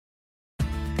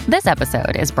This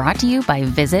episode is brought to you by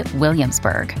Visit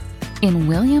Williamsburg. In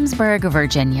Williamsburg,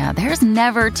 Virginia, there's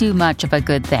never too much of a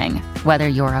good thing. Whether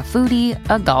you're a foodie,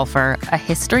 a golfer, a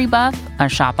history buff, a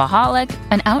shopaholic,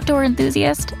 an outdoor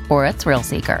enthusiast, or a thrill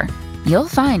seeker, you'll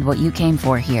find what you came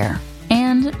for here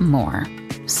and more.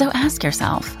 So ask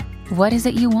yourself, what is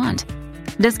it you want?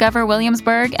 Discover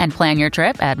Williamsburg and plan your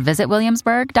trip at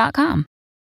visitwilliamsburg.com.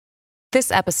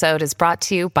 This episode is brought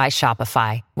to you by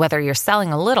Shopify. Whether you're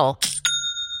selling a little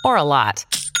or a lot,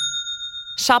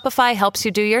 Shopify helps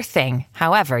you do your thing,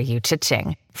 however you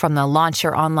cha-ching. From the launch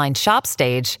your online shop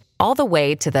stage, all the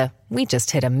way to the we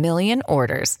just hit 1 million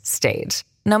orders stage.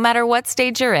 No matter what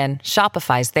stage you're in,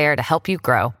 Shopify's there to help you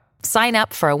grow. Sign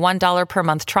up for a $1 per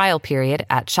month trial period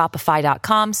at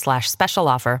shopify.com/special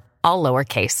offer, all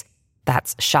lowercase.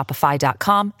 That's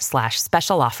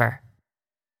shopify.com/special offer.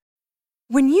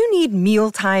 When you need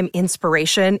mealtime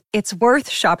inspiration, it's worth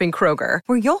shopping Kroger,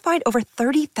 where you'll find over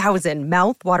 30,000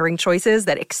 mouth-watering choices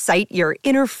that excite your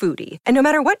inner foodie. And no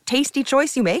matter what tasty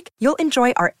choice you make, you'll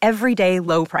enjoy our everyday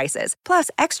low prices, plus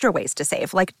extra ways to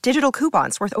save, like digital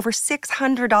coupons worth over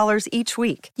 $600 each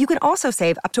week. You can also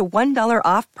save up to $1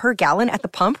 off per gallon at the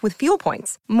pump with fuel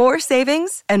points. More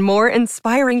savings and more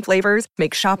inspiring flavors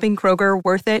make shopping Kroger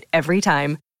worth it every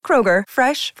time. Kroger,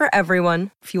 fresh for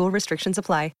everyone. Fuel restrictions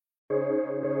apply.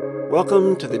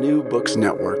 Welcome to the New Books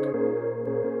Network.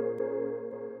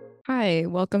 Hi,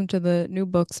 welcome to the New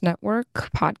Books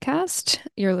Network podcast.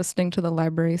 You're listening to the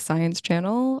Library Science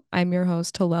Channel. I'm your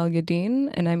host, Hillel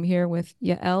Yadin, and I'm here with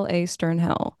Yael A.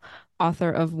 Sternhell,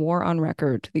 author of War on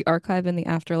Record, The Archive and the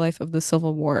Afterlife of the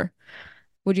Civil War.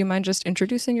 Would you mind just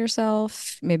introducing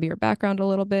yourself, maybe your background a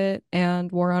little bit,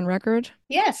 and War on Record?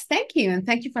 Yes, thank you. And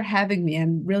thank you for having me.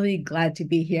 I'm really glad to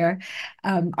be here.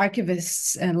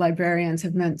 Archivists and librarians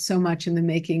have meant so much in the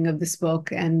making of this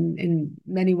book, and in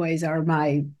many ways are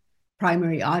my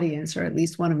primary audience, or at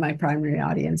least one of my primary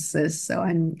audiences. So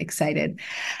I'm excited.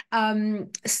 I'm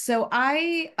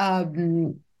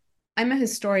a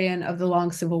historian of the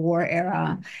long Civil War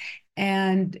era.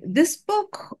 And this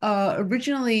book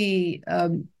originally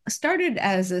started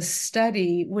as a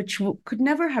study, which could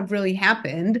never have really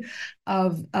happened,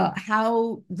 of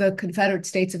how the Confederate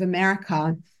States of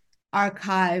America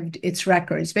archived its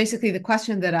records. Basically, the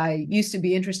question that I used to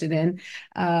be interested in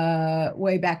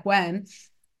way back when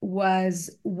was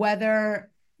whether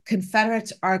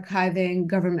Confederates archiving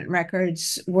government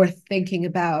records were thinking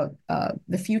about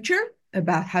the future,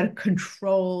 about how to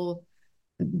control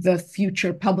the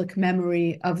future public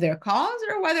memory of their cause,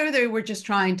 or whether they were just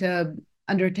trying to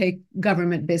undertake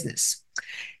government business.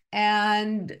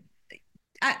 And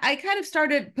I kind of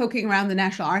started poking around the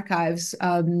National Archives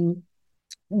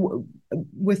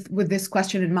with this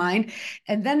question in mind.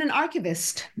 And then an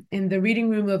archivist in the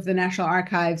reading room of the National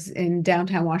Archives in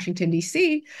downtown Washington,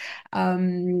 D.C.,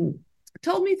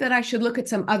 told me that I should look at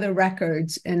some other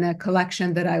records in a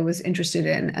collection that I was interested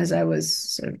in as I was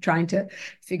sort of trying to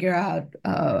figure out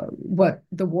what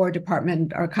the War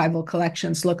Department archival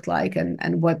collections looked like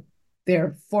and what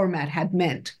their format had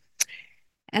meant.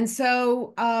 And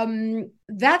so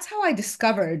that's how I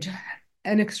discovered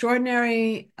an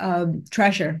extraordinary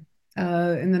treasure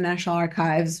in the National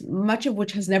Archives, much of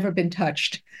which has never been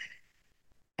touched.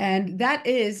 And that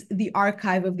is the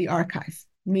archive of the archive,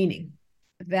 meaning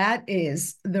that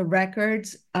is the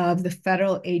records of the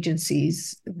federal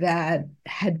agencies that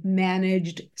had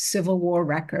managed Civil War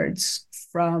records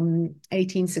from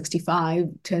 1865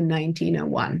 to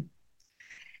 1901.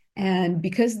 And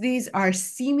because these are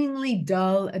seemingly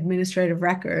dull administrative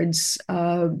records,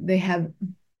 they have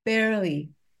barely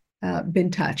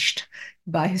been touched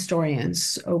by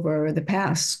historians over the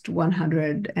past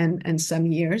 100 and some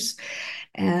years.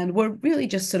 And we're really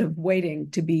just sort of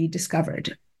waiting to be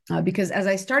discovered. Because as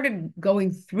I started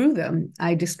going through them,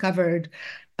 I discovered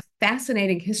a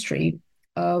fascinating history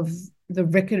of the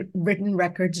written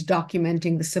records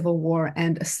documenting the Civil War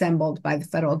and assembled by the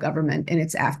federal government in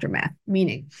its aftermath.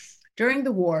 Meaning, during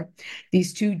the war,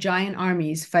 these two giant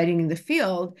armies fighting in the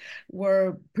field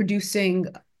were producing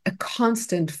a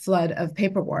constant flood of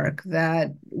paperwork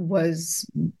that was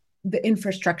the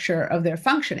infrastructure of their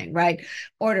functioning, right?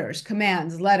 Orders,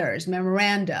 commands, letters,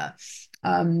 memoranda,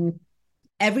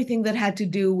 everything that had to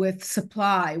do with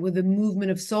supply, with the movement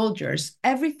of soldiers,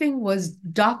 everything was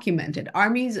documented.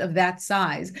 Armies of that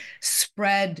size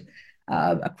spread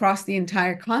across the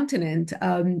entire continent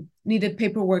needed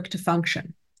paperwork to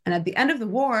function. And at the end of the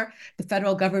war, the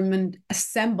federal government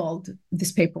assembled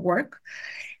this paperwork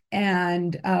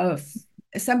and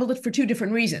assembled it for two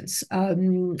different reasons.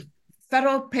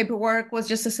 Federal paperwork was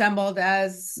just assembled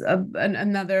as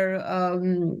another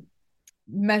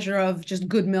measure of just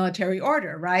good military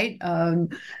order, right? The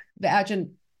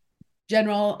adjutant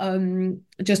general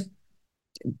just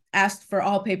asked for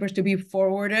all papers to be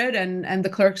forwarded, and the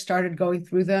clerk started going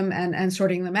through them and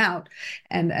sorting them out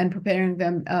and preparing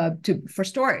them for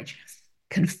storage.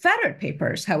 Confederate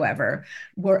papers, however,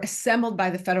 were assembled by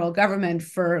the federal government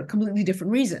for completely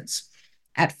different reasons.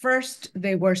 At first,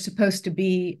 they were supposed to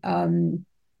be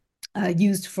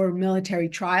used for military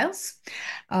trials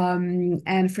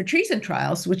and for treason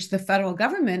trials, which the federal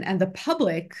government and the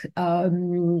public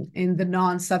in the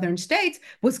non-Southern states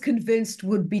was convinced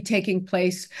would be taking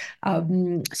place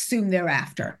soon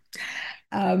thereafter.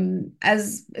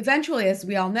 As eventually, as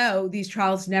we all know, these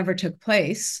trials never took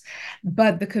place,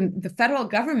 but the federal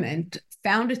government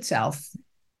found itself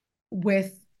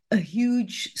with a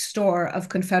huge store of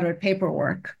Confederate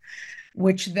paperwork,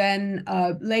 which then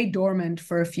lay dormant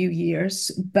for a few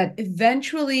years, but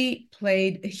eventually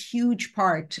played a huge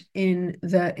part in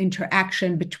the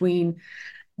interaction between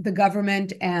the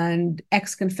government and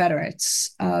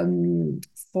ex-Confederates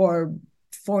for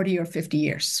 40 or 50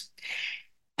 years.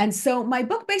 And so my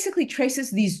book basically traces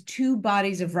these two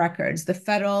bodies of records, the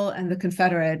federal and the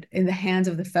Confederate, in the hands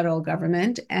of the federal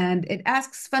government, and it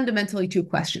asks fundamentally two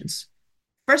questions.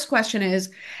 First question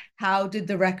is, how did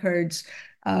the records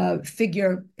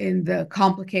figure in the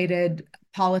complicated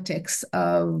politics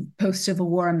of post-Civil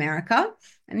War America?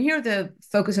 And here the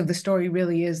focus of the story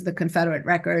really is the Confederate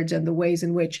records and the ways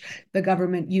in which the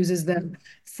government uses them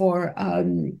for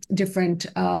different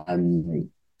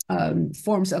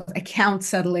forms of account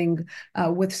settling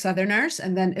with Southerners,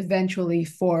 and then eventually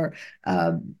for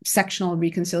sectional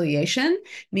reconciliation,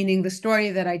 meaning the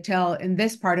story that I tell in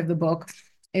this part of the book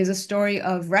is a story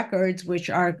of records which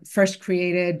are first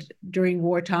created during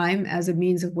wartime as a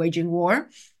means of waging war,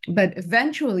 but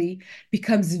eventually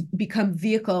become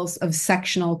vehicles of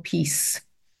sectional peace.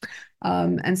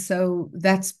 And so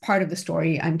that's part of the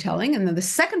story I'm telling. And then the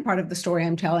second part of the story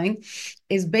I'm telling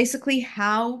is basically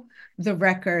how the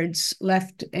records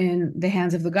left in the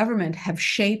hands of the government have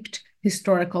shaped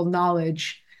historical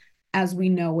knowledge as we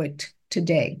know it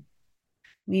today.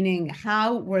 Meaning,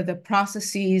 how were the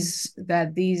processes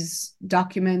that these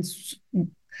documents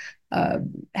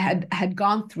had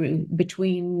gone through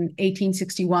between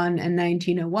 1861 and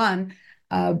 1901?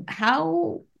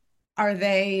 How are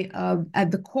they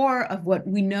at the core of what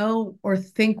we know or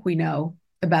think we know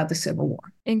about the Civil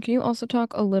War? And can you also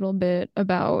talk a little bit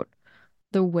about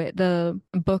the way the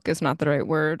book is not the right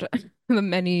word, the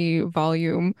many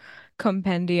volume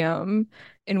compendium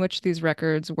in which these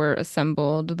records were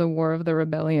assembled, The War of the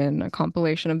Rebellion, a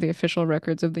compilation of the official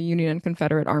records of the Union and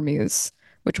Confederate armies,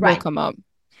 which will come up.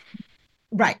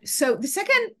 Right. So the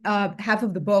second half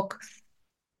of the book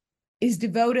is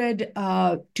devoted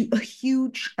to a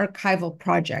huge archival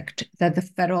project that the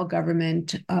federal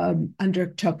government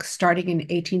undertook starting in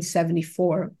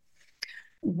 1874,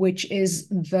 which is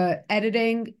the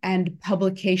editing and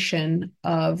publication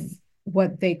of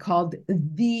what they called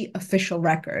the official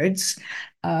records,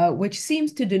 which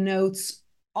seems to denote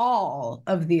all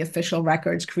of the official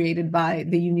records created by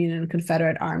the Union and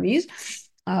Confederate armies.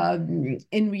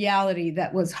 In reality,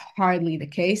 that was hardly the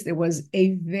case. There was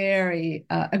a very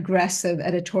aggressive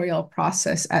editorial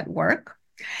process at work.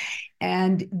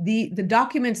 And the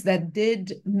documents that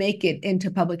did make it into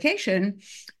publication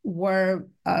were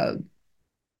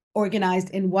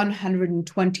organized in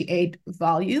 128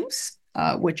 volumes,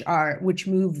 which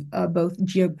move both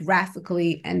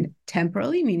geographically and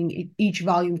temporally, meaning each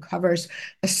volume covers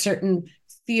a certain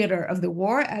theater of the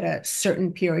war at a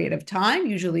certain period of time,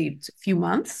 usually it's a few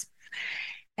months.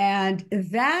 And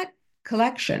that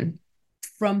collection,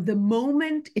 from the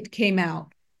moment it came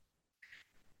out,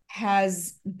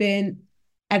 has been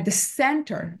at the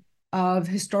center of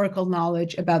historical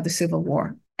knowledge about the Civil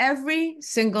War. Every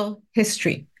single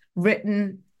history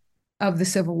written of the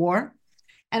Civil War,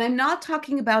 and I'm not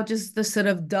talking about just the sort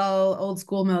of dull old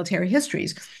school military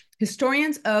histories.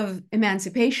 Historians of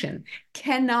emancipation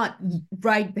cannot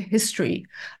write the history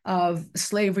of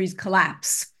slavery's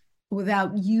collapse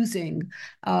without using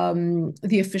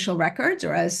the official records,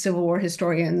 or as Civil War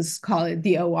historians call it,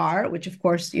 the OR, which of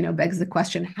course, begs the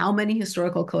question, how many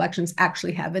historical collections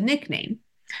actually have a nickname?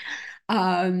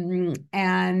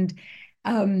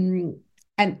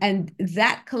 And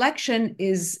that collection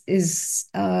is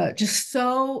just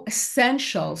so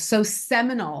essential, so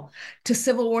seminal to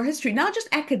Civil War history, not just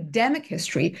academic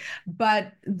history,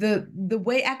 but the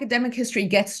way academic history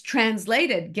gets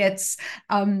translated, gets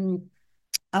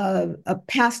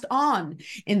passed on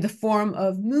in the form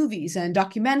of movies and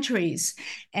documentaries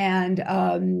and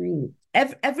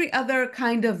every other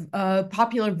kind of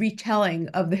popular retelling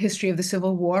of the history of the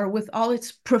Civil War with all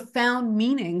its profound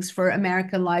meanings for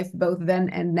American life, both then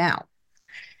and now.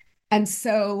 And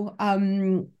so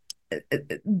the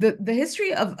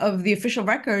history of the official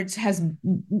records has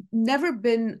never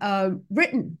been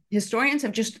written. Historians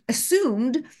have just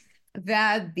assumed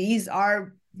that these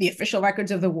are the official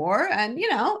records of the war, and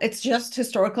it's just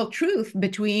historical truth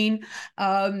between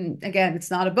again, it's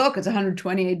not a book, it's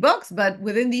 128 books, but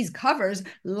within these covers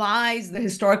lies the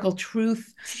historical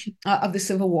truth of the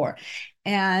Civil War.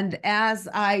 And as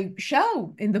I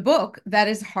show in the book, that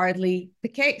is hardly the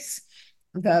case.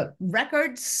 The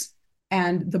records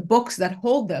and the books that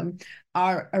hold them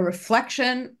are a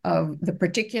reflection of the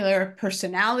particular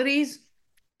personalities,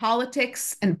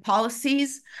 politics, and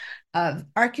policies of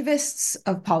archivists,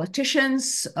 of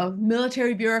politicians, of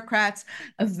military bureaucrats,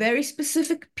 of very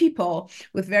specific people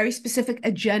with very specific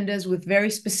agendas, with very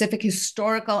specific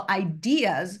historical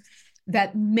ideas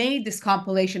that made this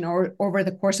compilation over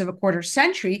the course of a quarter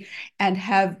century and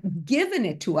have given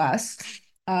it to us,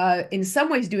 in some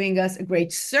ways doing us a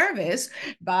great service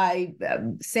by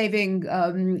saving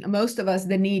most of us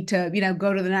the need to,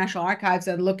 go to the National Archives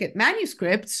and look at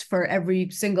manuscripts for every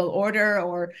single order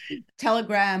or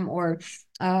telegram or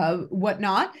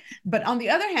whatnot. But on the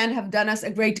other hand, have done us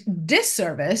a great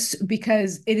disservice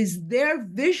because it is their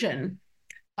vision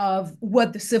of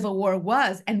what the Civil War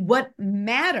was and what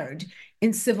mattered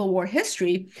in Civil War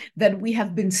history that we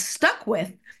have been stuck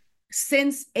with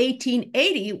since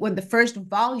 1880, when the first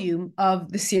volume of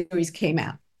the series came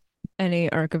out. Any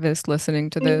archivist listening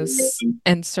to this,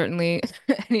 and certainly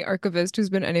any archivist who's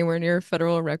been anywhere near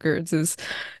federal records, is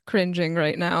cringing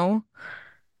right now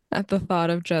at the thought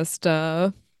of just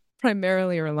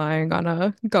primarily relying on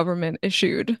a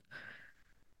government-issued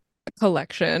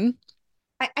collection.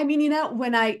 I mean,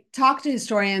 when I talk to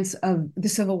historians of the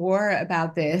Civil War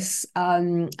about this,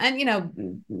 and,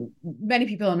 many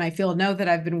people in my field know that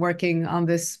I've been working on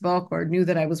this book or knew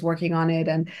that I was working on it.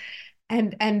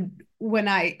 And when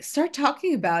I start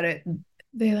talking about it,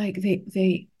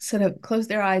 they sort of close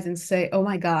their eyes and say, oh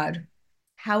my God,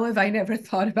 how have I never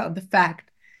thought about the fact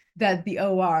that the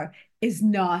OR is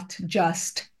not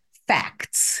just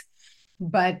facts,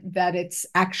 but that it's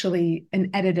actually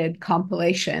an edited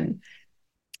compilation.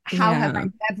 How have I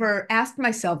never asked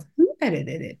myself, who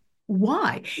edited it?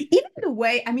 Why? Even the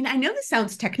way, I mean, I know this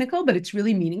sounds technical, but it's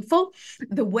really meaningful.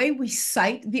 The way we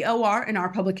cite the OR in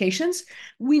our publications,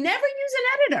 we never use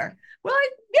an editor. We're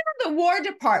like, the War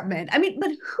Department. I mean,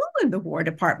 but who in the War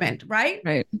Department, right?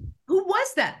 Right. Who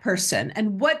was that person?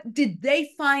 And what did they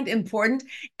find important?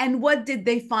 And what did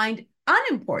they find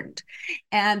unimportant?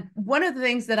 And one of the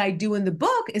things that I do in the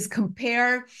book is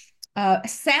compare a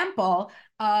sample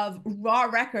of raw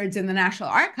records in the National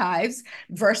Archives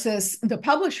versus the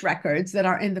published records that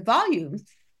are in the volumes.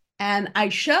 And I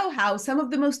show how some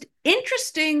of the most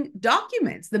interesting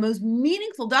documents, the most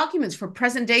meaningful documents for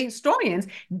present day historians,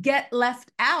 get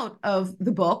left out of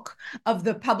the book, of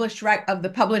the published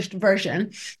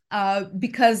version,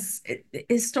 because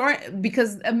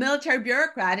a military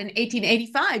bureaucrat in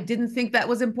 1885 didn't think that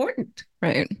was important.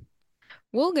 Right.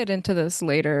 We'll get into this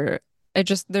later.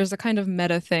 There's a kind of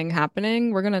meta thing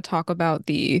happening. We're going to talk about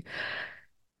the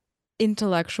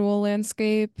intellectual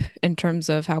landscape in terms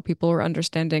of how people were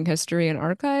understanding history and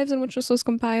archives in which this was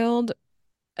compiled.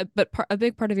 But a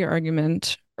big part of your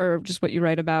argument, or just what you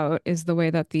write about, is the way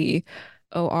that the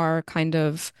OR kind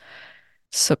of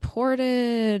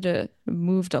supported,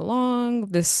 moved along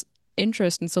this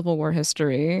interest in Civil War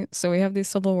history. So we have these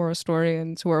Civil War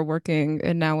historians who are working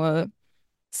in now a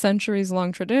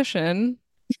centuries-long tradition.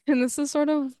 And this is sort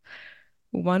of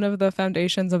one of the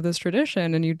foundations of this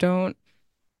tradition, and you don't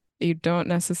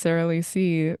necessarily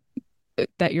see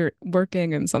that you're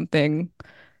working in something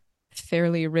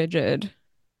fairly rigid.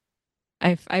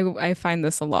 I find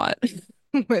this a lot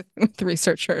with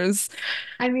researchers.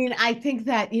 I mean, I think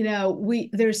that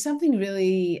there's something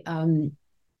really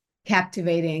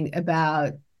captivating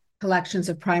about collections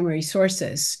of primary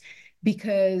sources,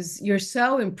 because you're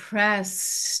so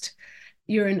impressed.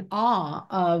 You're in awe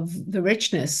of the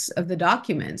richness of the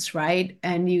documents, right?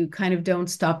 And you kind of don't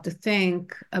stop to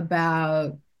think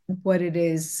about what it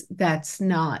is that's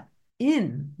not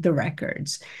in the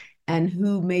records and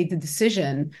who made the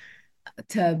decision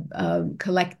to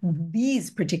collect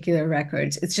these particular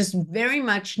records. It's just very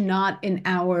much not in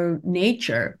our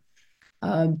nature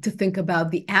to think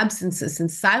about the absences and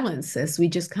silences. We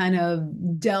just kind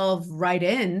of delve right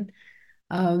in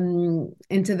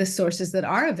into the sources that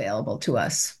are available to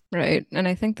us. Right. And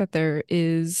I think that there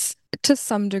is, to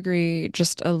some degree,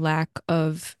 just a lack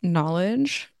of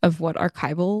knowledge of what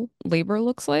archival labor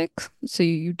looks like. So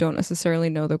you don't necessarily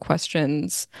know the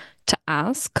questions to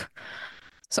ask.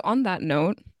 So on that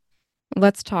note,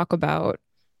 let's talk about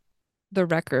the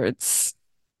records.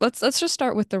 Let's just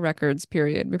start with the records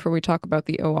period before we talk about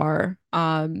the OR.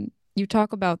 You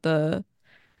talk about the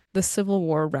Civil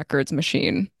War records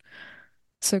machine.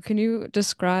 So can you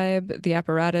describe the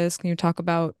apparatus? Can you talk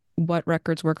about what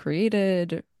records were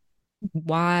created,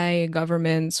 why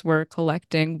governments were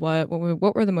collecting what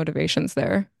were the motivations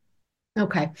there?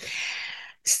 Okay.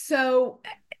 So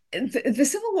the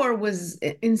Civil War was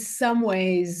in some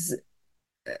ways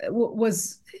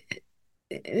was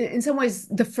in some ways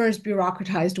the first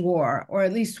bureaucratized war, or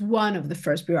at least one of the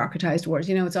first bureaucratized wars.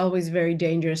 It's always very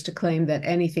dangerous to claim that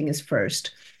anything is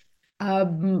first.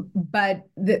 But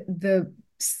the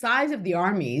size of the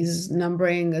armies,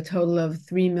 numbering a total of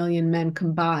 3 million men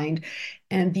combined,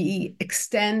 and the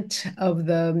extent of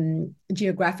the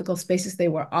geographical spaces they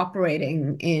were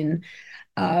operating in,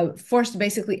 forced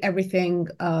basically everything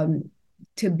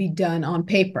to be done on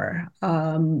paper.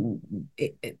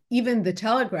 Even the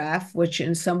telegraph, which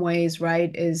in some ways,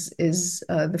 right, is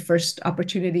the first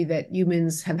opportunity that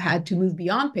humans have had to move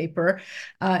beyond paper,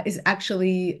 is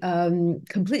actually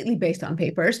completely based on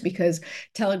papers, because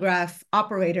telegraph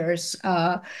operators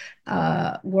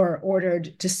were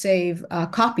ordered to save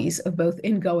copies of both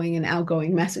ingoing and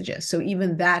outgoing messages. So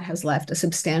even that has left a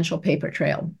substantial paper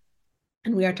trail.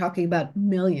 And we are talking about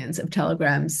millions of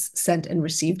telegrams sent and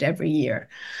received every year.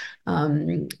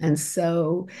 And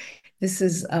so this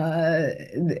is,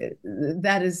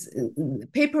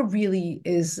 paper really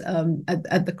is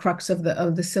at the crux of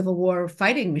the Civil War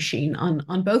fighting machine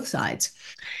on both sides.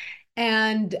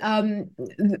 And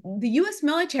the U.S.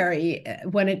 military,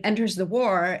 when it enters the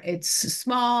war, it's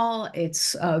small,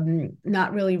 it's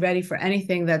not really ready for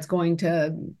anything that's going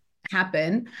to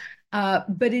happen.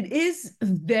 But it is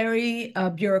very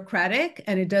bureaucratic,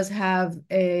 and it does have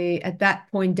at that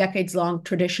point, decades-long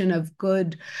tradition of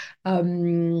good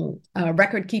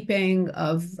record keeping,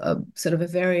 of sort of a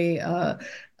very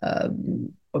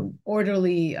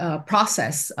orderly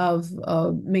process of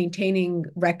maintaining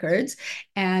records.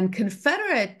 And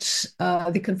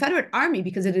the Confederate Army,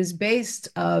 because it is based,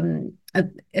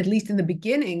 at least in the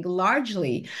beginning,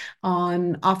 largely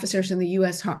on officers in the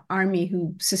U.S. Army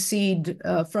who secede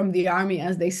from the Army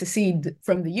as they secede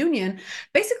from the Union,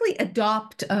 basically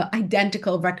adopt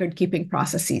identical record-keeping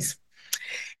processes.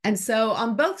 And so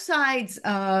on both sides,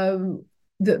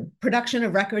 the production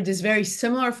of records is very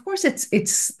similar. Of course,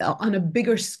 it's on a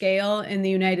bigger scale in the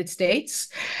United States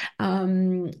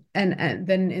and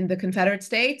than in the Confederate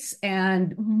States,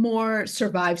 and more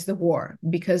survives the war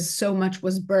because so much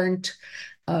was burnt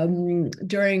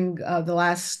during the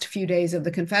last few days of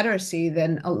the Confederacy.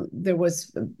 Then there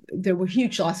were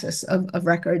huge losses of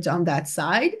records on that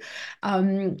side,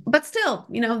 but still,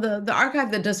 the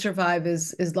archive that does survive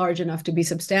is large enough to be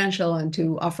substantial and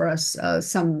to offer us a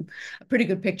pretty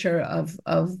good picture of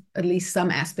at least some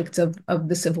aspects of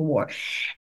the Civil War.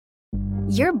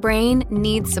 Your brain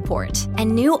needs support,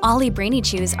 and new Ollie Brainy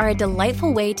Chews are a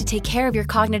delightful way to take care of your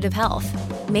cognitive health.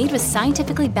 Made with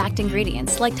scientifically backed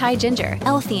ingredients like Thai ginger,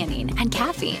 L-theanine, and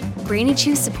caffeine, Brainy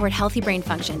Chews support healthy brain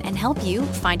function and help you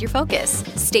find your focus,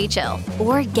 stay chill,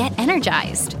 or get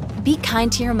energized. Be kind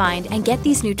to your mind and get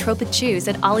these nootropic chews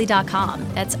at ollie.com.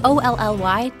 That's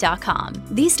OLLY.com.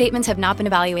 These statements have not been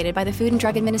evaluated by the Food and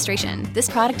Drug Administration. This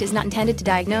product is not intended to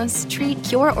diagnose, treat,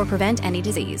 cure, or prevent any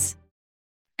disease.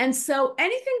 And so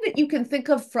anything that you can think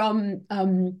of from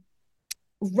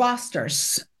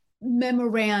rosters,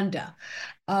 memoranda,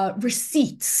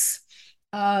 receipts,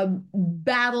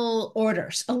 battle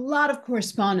orders, a lot of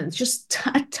correspondence, just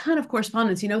a ton of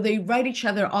correspondence. They write each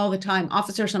other all the time.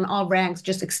 Officers on all ranks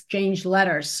just exchange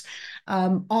letters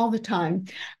all the time.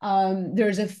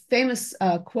 There's a famous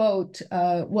quote,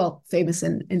 famous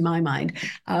in my mind,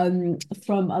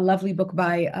 from a lovely book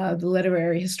by the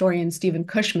literary historian Stephen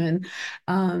Cushman,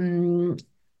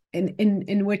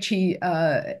 in which he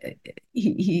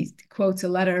quotes a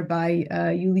letter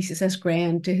by Ulysses S.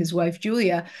 Grant to his wife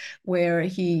Julia, where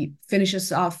he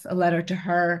finishes off a letter to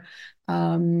her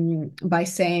by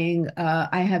saying,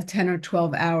 "I have 10 or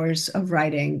 12 hours of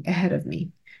writing ahead of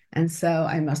me, and so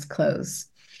I must close."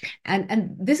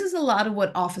 And this is a lot of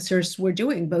what officers were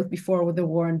doing, both before the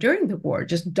war and during the war,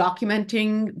 just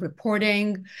documenting,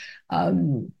 reporting,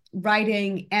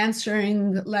 writing,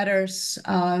 answering letters.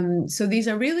 So these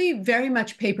are really very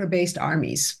much paper-based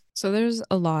armies. So there's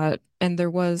a lot, and there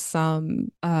was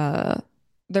some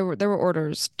there were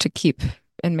orders to keep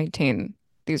and maintain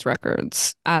these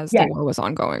records as the war was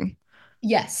ongoing?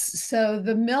 Yes. So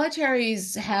the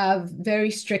militaries have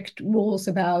very strict rules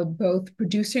about both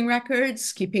producing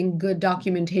records, keeping good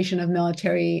documentation of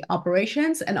military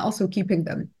operations, and also keeping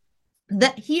them.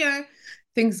 That here,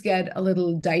 things get a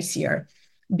little dicier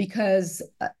because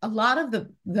a lot of the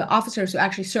officers who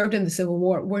actually served in the Civil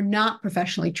War were not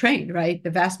professionally trained, right? The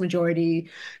vast majority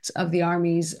of the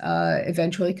armies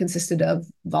eventually consisted of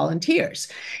volunteers.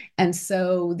 And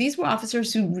so these were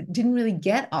officers who didn't really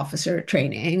get officer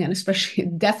training, and especially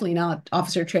definitely not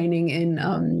officer training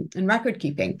in record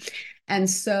keeping. And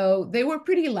so they were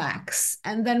pretty lax.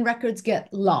 And then records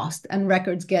get lost and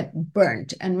records get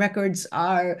burnt and records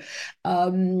are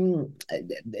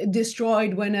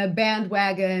destroyed when a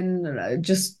bandwagon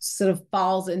just sort of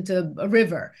falls into a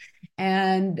river.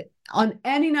 And on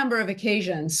any number of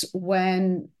occasions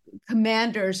when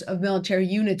commanders of military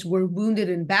units were wounded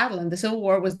in battle, and the Civil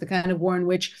War was the kind of war in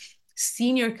which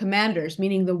senior commanders,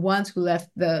 meaning the ones who left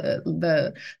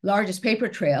the largest paper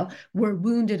trail, were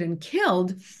wounded and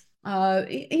killed.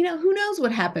 Who knows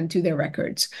what happened to their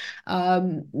records?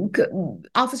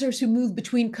 Officers who move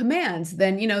between commands,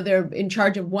 then, they're in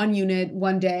charge of one unit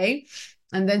one day.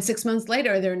 And then 6 months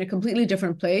later, they're in a completely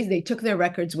different place. They took their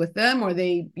records with them, or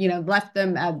they, left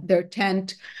them at their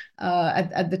tent,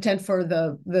 at the tent for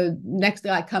the next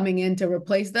guy coming in to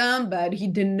replace them, but he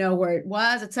didn't know where it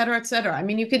was, et cetera, et cetera. I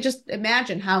mean, you could just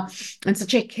imagine how, in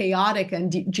such a chaotic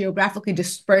and geographically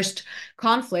dispersed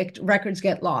conflict, records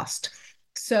get lost.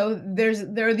 So there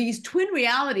are these twin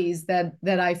realities that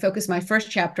I focus my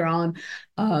first chapter on,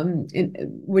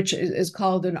 which is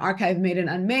called An Archive Made and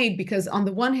Unmade, because on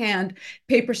the one hand,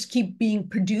 papers keep being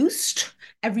produced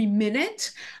every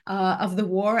minute of the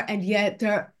war, and yet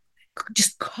there are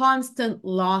just constant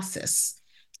losses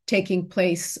taking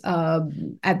place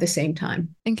at the same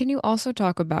time. And can you also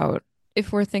talk about,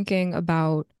 if we're thinking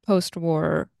about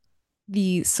post-war,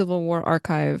 the Civil War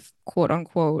archive, quote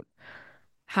unquote,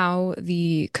 how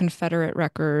the Confederate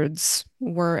records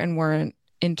were and weren't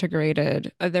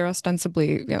integrated? They're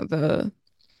ostensibly, the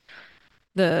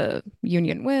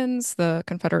Union wins, the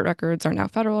Confederate records are now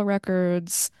federal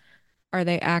records. Are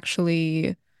they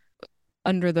actually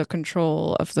under the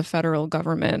control of the federal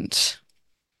government?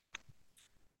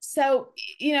 So,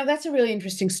 that's a really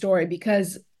interesting story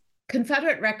because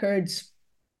Confederate records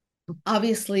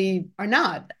obviously are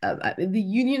not. The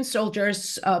Union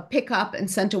soldiers pick up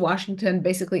and send to Washington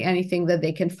basically anything that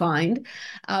they can find,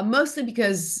 mostly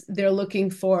because they're looking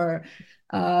for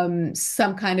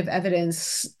some kind of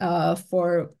evidence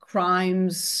for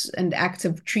crimes and acts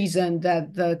of treason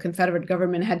that the Confederate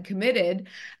government had committed,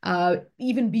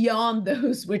 even beyond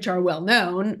those which are well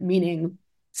known, meaning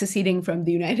seceding from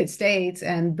the United States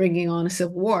and bringing on a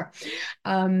civil war.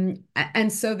 And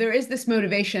so there is this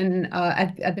motivation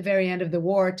at the very end of the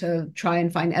war to try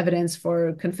and find evidence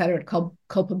for Confederate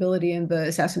culpability in the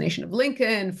assassination of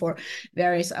Lincoln, for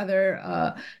various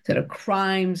other sort of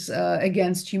crimes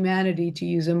against humanity, to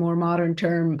use a more modern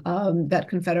term, that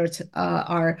Confederates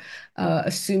are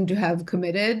assumed to have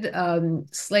committed.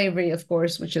 Slavery, of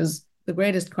course, which is the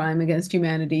greatest crime against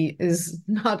humanity, is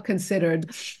not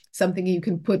considered something you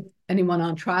can put anyone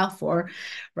on trial for,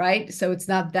 right? So it's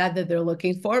not that they're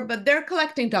looking for, but they're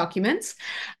collecting documents.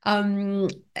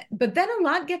 But then a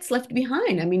lot gets left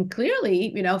behind. I mean,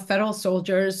 clearly, federal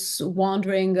soldiers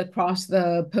wandering across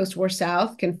the post-war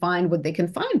South can find what they can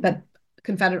find, but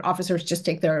Confederate officers just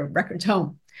take their records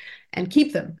home and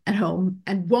keep them at home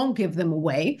and won't give them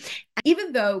away.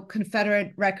 Even though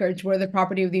Confederate records were the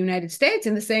property of the United States,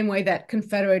 in the same way that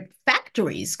Confederate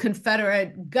factories,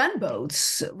 Confederate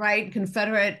gunboats, right,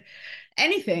 Confederate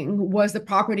anything was the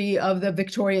property of the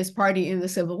victorious party in the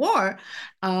Civil War,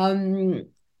 then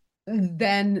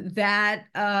that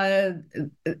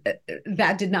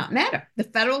did not matter. The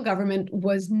federal government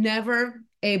was never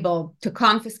able to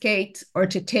confiscate or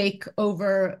to take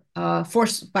over by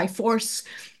force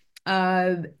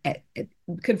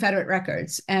Confederate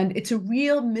records. And it's a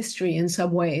real mystery in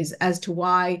some ways as to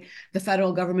why the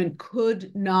federal government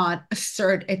could not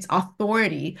assert its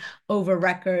authority over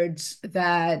records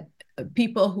that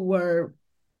people who were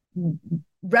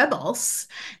rebels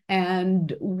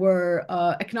and were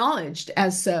acknowledged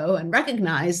as so and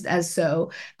recognized as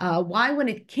so. Why, when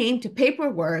it came to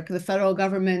paperwork, the federal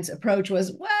government's approach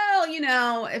was,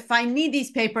 well, if I need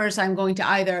these papers, I'm going to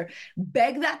either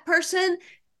beg that person,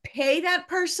 pay that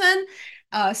person,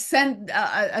 send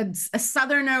a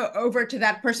Southerner over to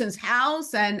that person's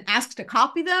house and ask to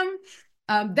copy them,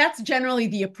 That's generally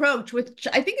the approach, which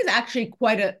I think is actually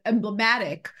quite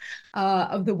emblematic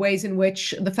of the ways in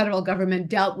which the federal government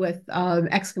dealt with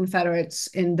ex-Confederates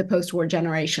in the post-war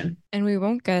generation. And we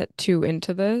won't get too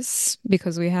into this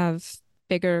because we have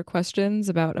bigger questions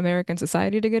about American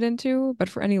society to get into. But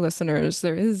for any listeners,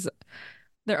 there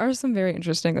are some very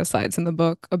interesting asides in the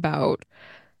book about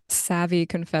savvy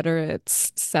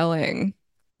Confederates selling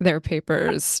their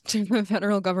papers to the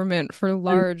federal government for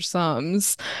large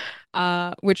sums,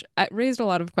 which raised a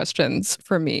lot of questions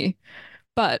for me.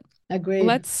 But Agreed.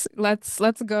 let's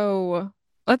go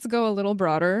a little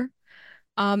broader.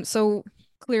 So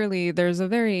clearly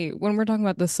when we're talking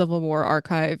about the Civil War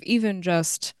archive, even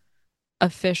just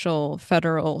official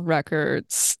federal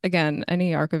records, again,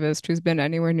 any archivist who's been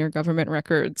anywhere near government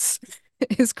records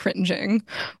is cringing.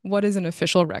 What is an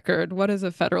official record? What is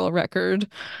a federal record?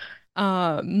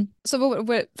 So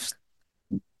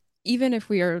even if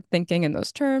we are thinking in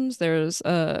those terms, there's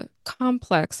a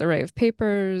complex array of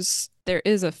papers. There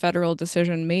is a federal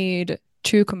decision made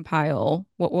to compile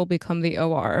what will become the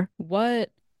OR. What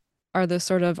are the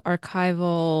sort of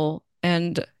archival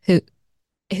and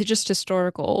just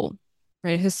historical,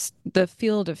 right? The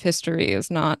field of history is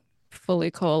not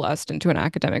fully coalesced into an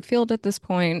academic field at this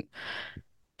point.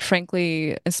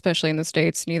 Frankly, especially in the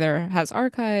States, neither has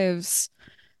archives.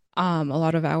 A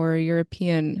lot of our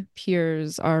European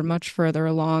peers are much further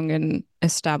along in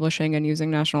establishing and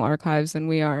using national archives than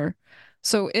we are.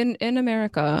 So in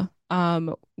America,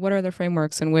 what are the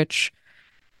frameworks in which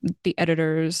the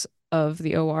editors of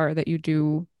the OR that you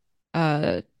do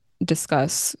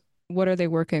discuss, what are they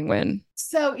working with?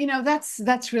 So,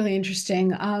 that's really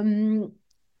interesting.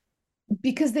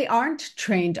 Because they aren't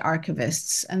trained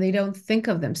archivists and they don't think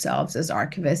of themselves as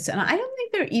archivists. And I don't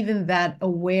think they're even that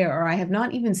aware, or I have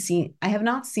not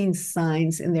seen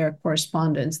signs in their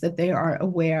correspondence that they are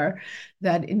aware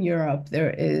that in Europe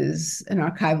there is an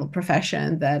archival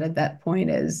profession that at that point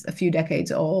is a few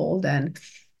decades old and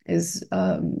is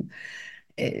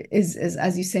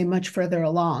as you say, much further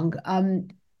along. I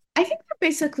think they're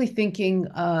basically thinking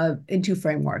in two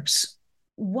frameworks.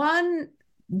 One,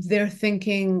 they're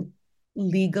thinking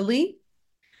legally,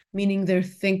 meaning they're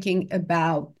thinking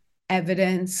about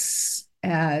evidence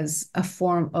as a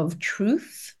form of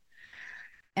truth.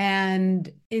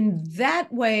 And in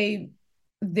that way,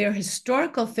 their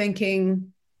historical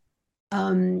thinking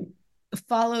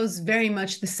follows very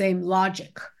much the same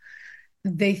logic.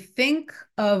 They think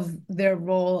of their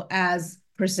role as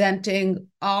presenting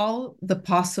all the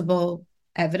possible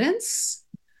evidence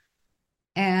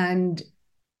and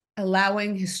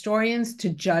allowing historians to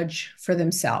judge for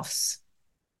themselves.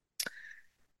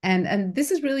 And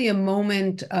this is really a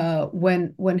moment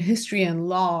when history and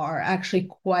law are actually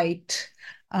quite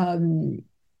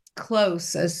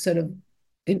close as sort of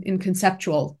in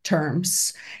conceptual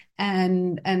terms.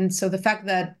 And so the fact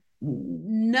that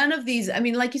none of these, I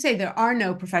mean, like you say, there are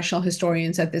no professional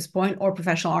historians at this point or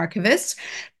professional archivists,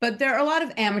 but there are a lot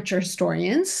of amateur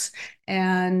historians.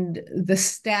 And the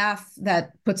staff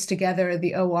that puts together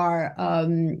the OR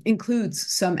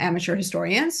includes some amateur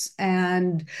historians.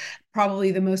 And probably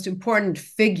the most important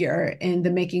figure in the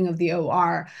making of the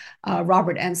OR,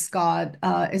 Robert N. Scott,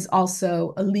 is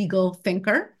also a legal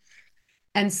thinker.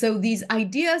 And so these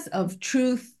ideas of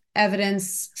truth,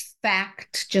 evidence,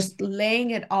 fact, just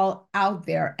laying it all out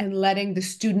there and letting the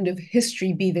student of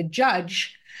history be the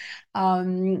judge,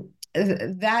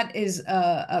 that is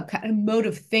a kind of mode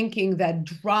of thinking that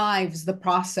drives the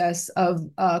process of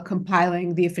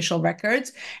compiling the official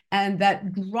records and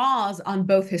that draws on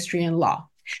both history and law.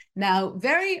 Now,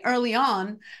 very early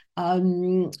on,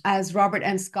 as Robert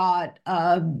N. Scott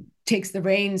takes the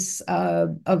reins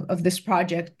of this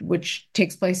project, which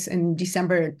takes place in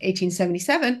December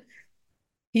 1877,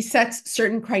 he sets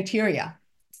certain criteria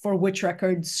for which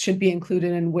records should be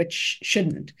included and which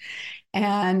shouldn't.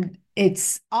 And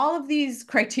it's all of these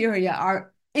criteria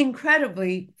are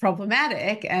incredibly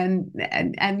problematic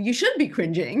and you should be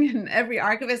cringing, and every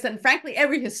archivist and frankly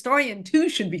every historian too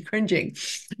should be cringing,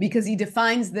 because he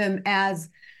defines them as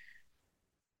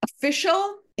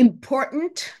official,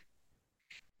 important,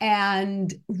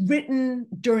 and written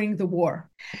during the war.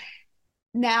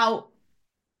 Now,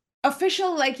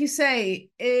 official, like you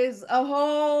say, is a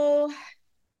whole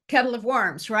kettle of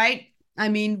worms, right? I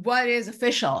mean, what is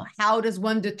official? How does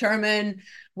one determine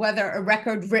whether a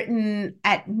record written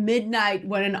at midnight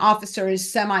when an officer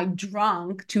is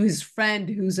semi-drunk to his friend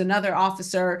who's another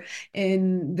officer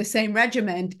in the same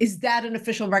regiment, is that an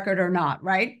official record or not,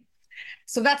 right?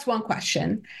 So that's one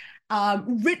question.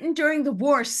 Written during the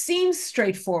war seems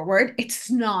straightforward.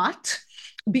 It's not,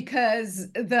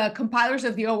 because the compilers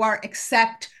of the OR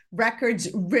accept records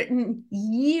written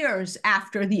years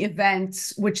after the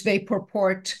events which they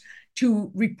purport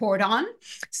to report on.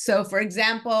 So, for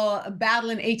example, a battle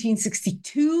in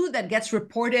 1862 that gets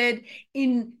reported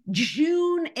in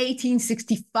June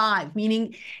 1865,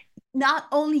 meaning not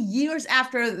only years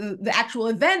after the actual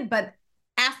event, but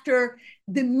after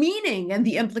the meaning and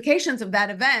the implications of that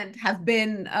event have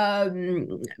been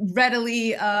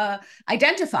readily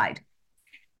identified.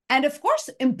 And of course,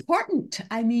 important.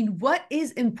 I mean, what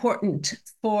is important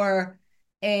for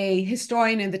a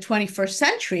historian in the 21st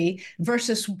century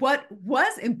versus what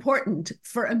was important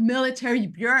for a military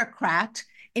bureaucrat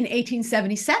in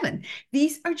 1877?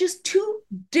 These are just two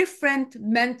different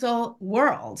mental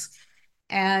worlds.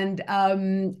 And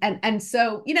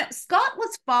so, Scott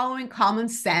was following common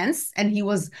sense, and he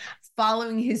was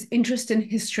following his interest in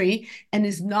history and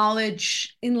his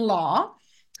knowledge in law.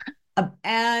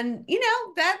 And,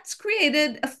 that's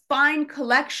created a fine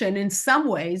collection in some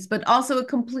ways, but also a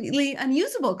completely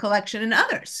unusable collection in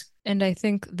others. And I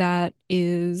think that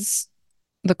is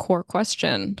the core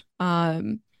question.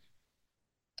 This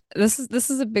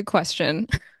is a big question,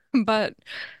 but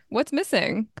what's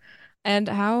missing? And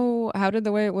how did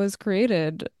the way it was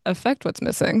created affect what's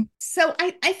missing? So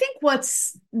I think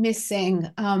what's missing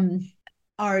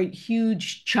are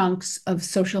huge chunks of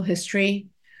social history,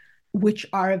 which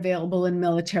are available in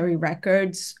military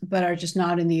records, but are just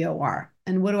not in the OR.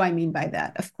 And what do I mean by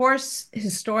that? Of course,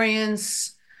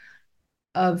 historians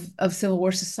of Civil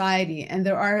War society, and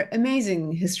there are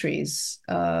amazing histories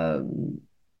of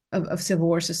Civil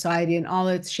War society in all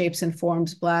its shapes and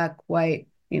forms, Black, white,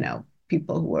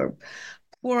 people who were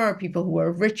poor, people who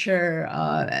were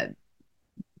richer,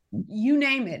 you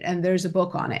name it, and there's a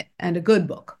book on it, and a good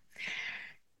book.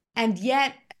 And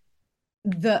yet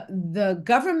the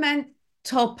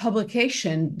governmental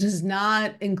publication does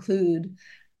not include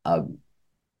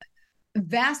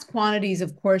vast quantities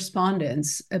of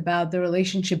correspondence about the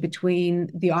relationship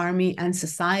between the army and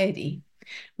society,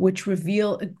 which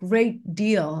reveal a great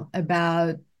deal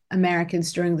about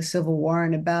Americans during the Civil War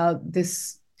and about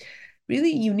this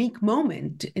really unique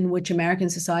moment in which American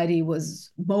society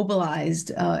was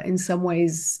mobilized in some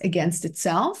ways against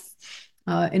itself,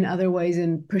 in other ways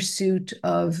in pursuit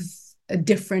of a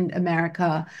different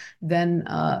America than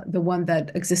the one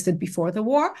that existed before the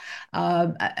war.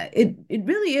 It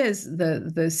really is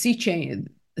the sea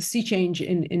change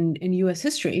in U.S.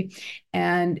 history,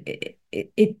 and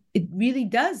it really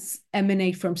does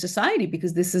emanate from society,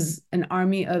 because this is an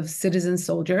army of citizen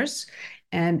soldiers,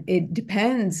 and it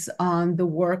depends on the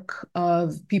work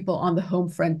of people on the home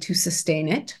front to sustain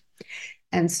it.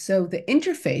 And so the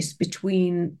interface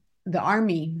between the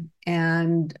army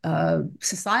and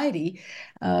society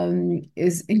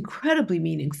is incredibly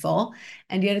meaningful,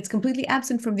 and yet it's completely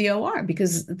absent from the OR,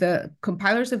 because the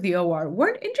compilers of the OR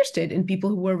weren't interested in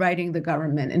people who were writing the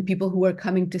government, and people who were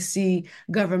coming to see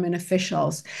government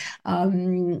officials,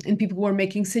 and people who were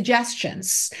making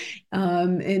suggestions,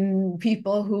 in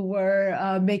people who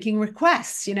were making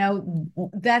requests.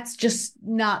 That's just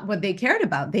not what they cared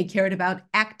about. They cared about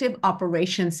active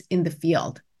operations in the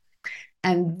field.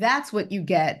 And that's what you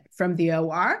get from the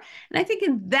OR. And I think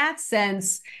in that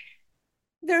sense,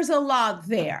 there's a lot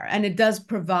there. And it does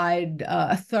provide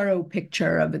a thorough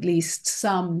picture of at least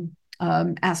some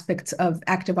aspects of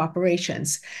active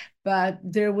operations. But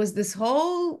there was this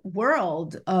whole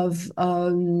world of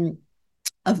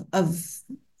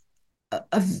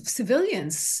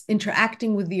civilians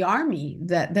interacting with the army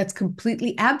that's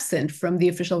completely absent from the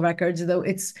official records, though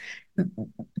it's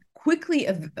quickly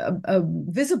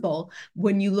visible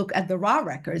when you look at the raw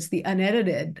records, the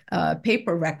unedited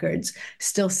paper records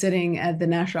still sitting at the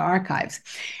National Archives.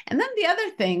 And then the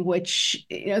other thing, which,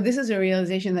 this is a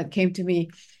realization that came to me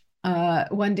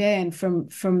one day, and from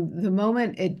the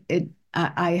moment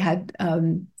I had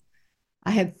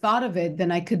thought of it,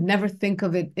 then I could never think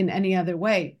of it in any other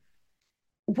way.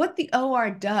 What the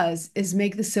OR does is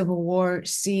make the Civil War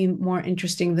seem more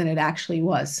interesting than it actually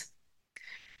was,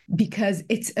 because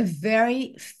it's a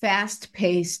very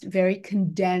fast-paced, very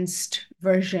condensed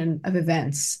version of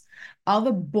events. All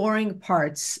the boring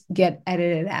parts get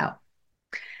edited out.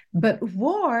 But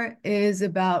war is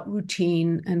about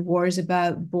routine, and war is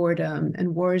about boredom,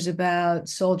 and war is about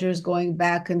soldiers going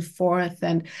back and forth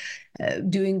and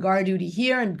doing guard duty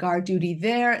here and guard duty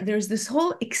there. There's this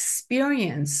whole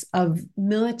experience of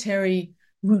military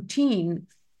routine,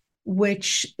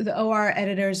 which the OR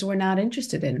editors were not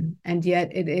interested in. And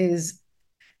yet it is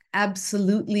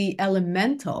absolutely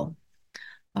elemental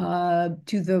to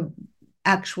the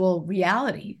actual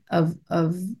reality of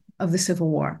the Civil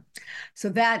War. So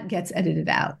that gets edited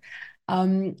out.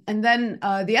 And then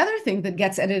the other thing that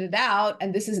gets edited out,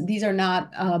 and these are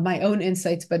not my own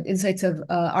insights, but insights of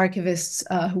archivists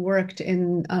who worked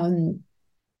in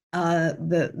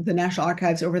the National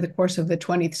Archives over the course of the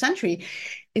 20th century,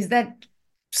 is that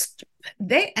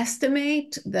they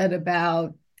estimate that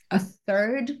about a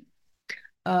third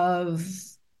of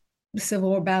Civil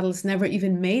War battles never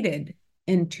even made it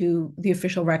into the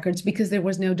official records because there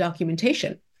was no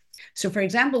documentation. So, for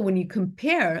example, when you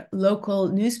compare local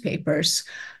newspapers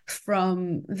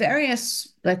from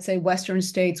various, let's say, Western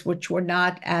states, which were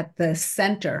not at the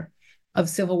center of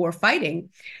Civil War fighting,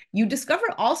 you discover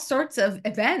all sorts of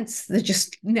events that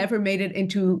just never made it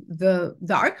into the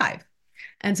archive.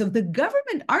 And so the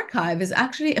government archive is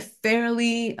actually a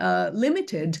fairly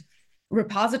limited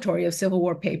repository of Civil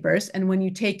War papers. And when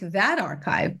you take that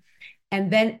archive and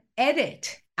then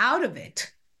edit out of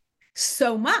it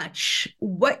so much,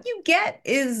 what you get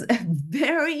is a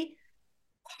very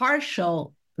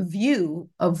partial view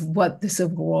of what the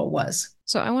Civil War was.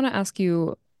 So I want to ask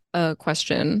you a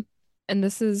question, and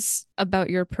this is about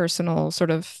your personal sort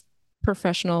of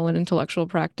professional and intellectual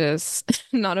practice,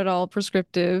 not at all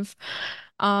prescriptive.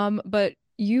 But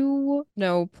you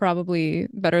know probably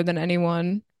better than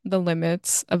anyone the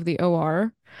limits of the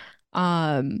OR.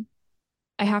 Um,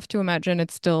 I have to imagine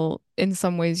it's still in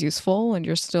some ways useful and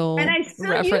you're And still I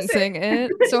still use referencing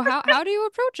it. So how do you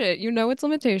approach it? You know its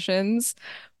limitations.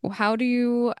 How do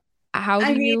you how do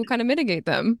I mean, you kind of mitigate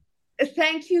them?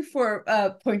 thank you for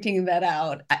pointing that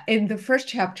out. In the first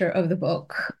chapter of the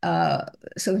book,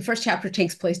 so the first chapter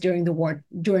takes place during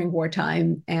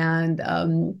wartime, and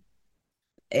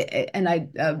I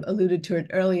alluded to it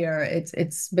earlier.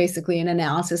 It's basically an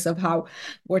analysis of how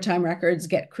wartime records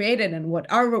get created and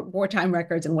what are wartime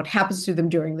records and what happens to them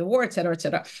during the war, et cetera, et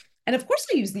cetera. And of course,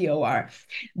 I use the OR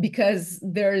because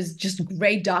there's just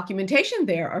great documentation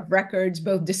there of records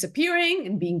both disappearing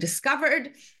and being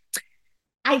discovered.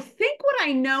 I think what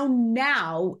I know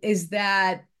now is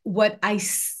that what I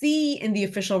see in the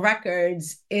official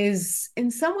records is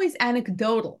in some ways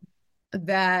anecdotal,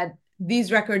 that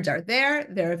these records are there,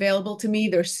 they're available to me,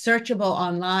 they're searchable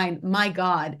online. My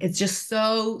God, it's just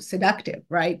so seductive,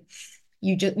 right?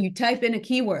 You type in a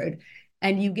keyword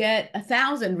and you get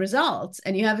 1,000 results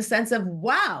and you have a sense of,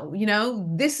 wow,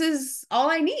 this is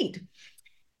all I need.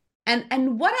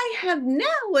 And what I have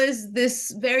now is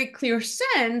this very clear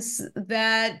sense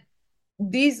that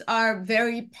these are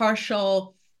very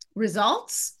partial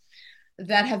results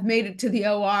that have made it to the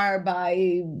OR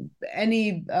by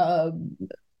any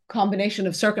combination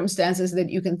of circumstances that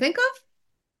you can think of,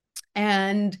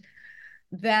 and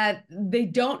that they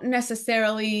don't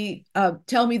necessarily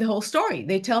tell me the whole story.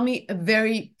 They tell me a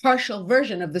very partial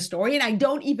version of the story, and I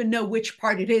don't even know which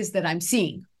part it is that I'm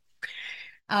seeing.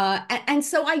 And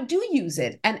so I do use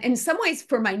it. And in some ways,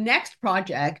 for my next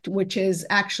project, which is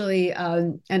actually,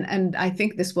 and I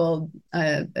think this will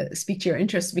speak to your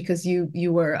interest because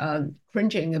you were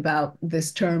cringing about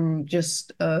this term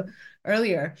just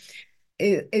earlier,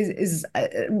 is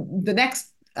the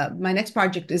next my next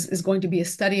project is going to be a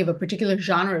study of a particular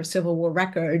genre of Civil War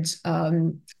records,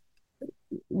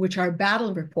 which are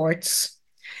battle reports.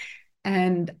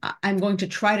 And I'm going to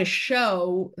try to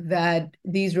show that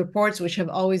these reports, which have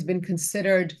always been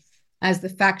considered as the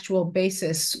factual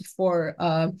basis for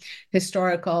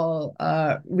historical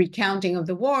recounting of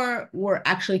the war, were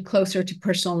actually closer to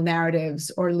personal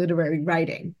narratives or literary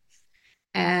writing.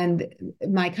 And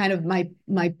my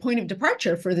point of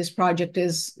departure for this project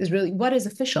is really what is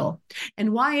official,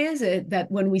 and why is it that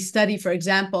when we study, for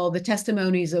example, the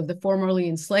testimonies of the formerly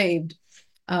enslaved,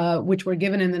 which were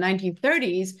given in the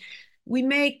 1930s, we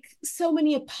make so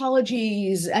many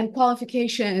apologies and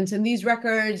qualifications, and these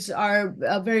records are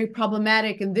very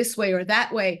problematic in this way or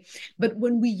that way. But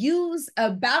when we use a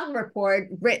battle report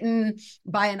written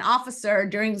by an officer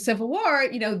during the Civil War,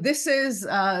 this is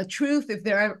truth if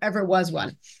there ever was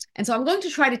one. And so I'm going to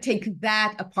try to take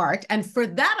that apart. And for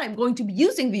that, I'm going to be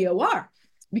using the OR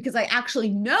because I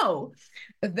actually know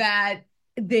that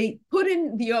they put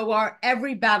in the OR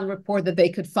every battle report that they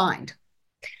could find.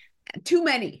 Too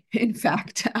many, in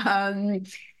fact. And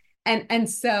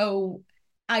so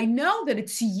I know that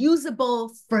it's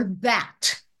usable for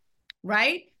that,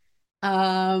 right?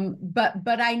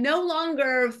 But I no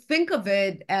longer think of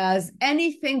it as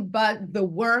anything but the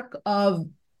work of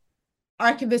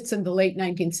archivists in the late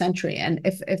 19th century. And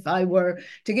if I were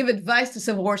to give advice to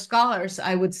Civil War scholars,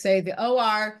 I would say the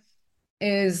OR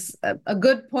is a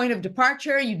good point of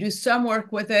departure. You do some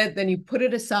work with it, then you put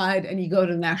it aside and you go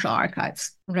to the National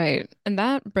Archives. Right. And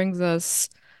that brings us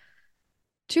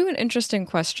to an interesting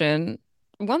question,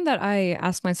 one that I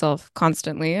ask myself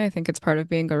constantly. I think it's part of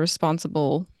being a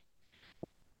responsible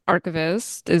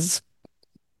archivist is,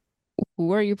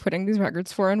 who are you putting these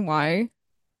records for and why?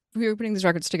 Who are you putting these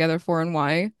records together for and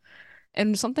why?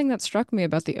 And something that struck me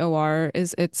about the OR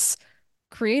is it's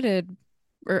created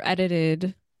or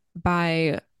edited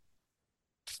by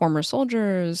former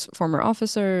soldiers, former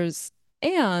officers,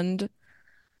 and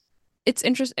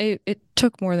it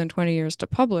took more than 20 years to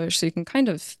publish, so you can kind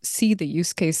of see the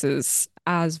use cases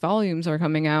as volumes are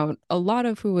coming out. A lot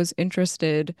of who was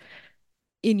interested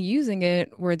in using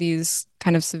it were these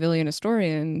kind of civilian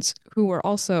historians who were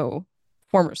also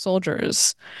former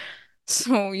soldiers.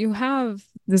 So you have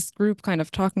this group kind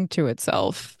of talking to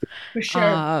itself. For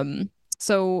sure.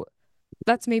 So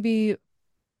that's maybe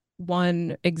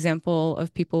one example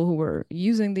of people who were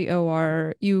using the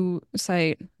OR. You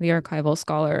cite the archival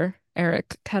scholar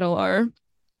Eric Kettler,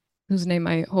 whose name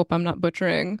I hope I'm not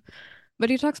butchering, but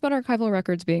he talks about archival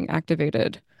records being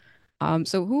activated.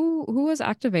 So who was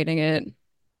activating it,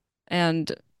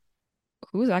 and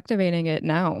who's activating it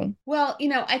now? Well,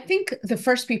 I think the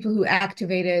first people who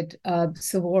activated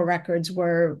Civil War records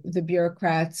were the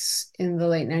bureaucrats in the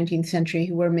late 19th century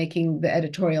who were making the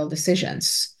editorial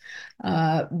decisions.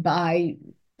 By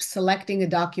selecting a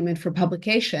document for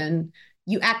publication,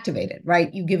 you activate it,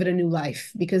 right? You give it a new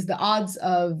life, because the odds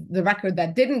of the record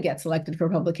that didn't get selected for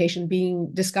publication being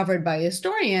discovered by a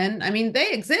historian, I mean,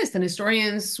 they exist, and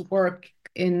historians work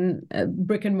in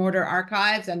brick and mortar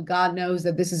archives, and God knows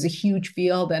that this is a huge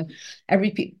field, and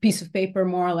every piece of paper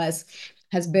more or less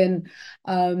has been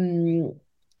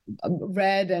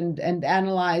read and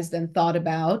analyzed and thought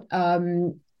about.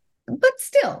 But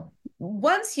still,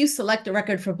 once you select a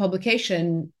record for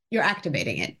publication, you're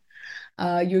activating it.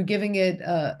 You're giving it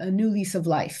a new lease of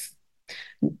life,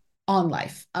 on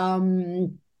life.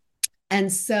 And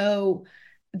so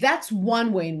that's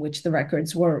one way in which the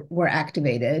records were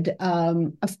activated.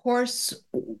 Of course,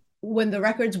 when the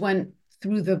records went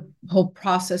through the whole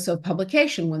process of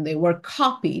publication, when they were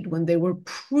copied, when they were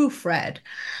proofread,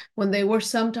 when they were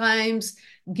sometimes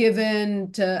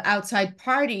given to outside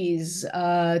parties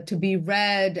to be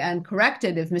read and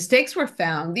corrected if mistakes were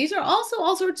found. These are also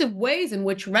all sorts of ways in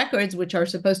which records, which are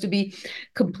supposed to be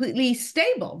completely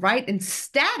stable, right, and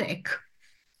static,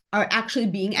 are actually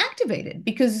being activated,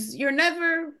 because you're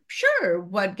never sure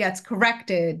what gets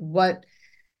corrected, what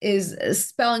is a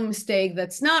spelling mistake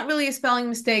that's not really a spelling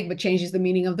mistake but changes the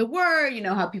meaning of the word. You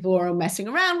know how people are messing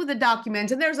around with the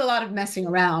document, and there's a lot of messing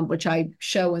around, which I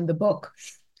show in the book,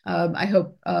 I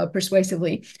hope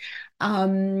persuasively.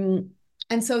 And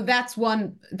so that's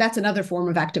another form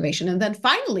of activation. And then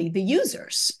finally, the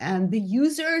users. And the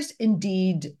users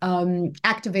indeed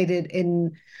activated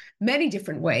in many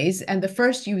different ways. And the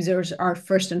first users are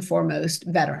first and foremost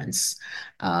veterans,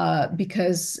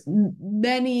 because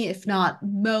many, if not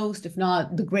most, if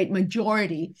not the great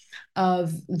majority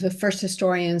of the first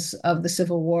historians of the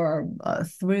Civil War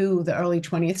through the early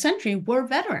 20th century were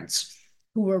veterans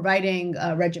who were writing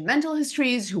regimental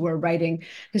histories, who were writing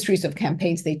histories of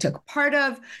campaigns they took part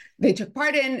in.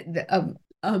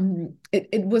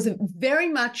 It was very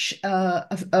much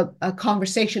a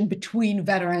conversation between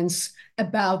veterans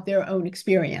about their own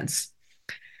experience.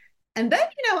 And then,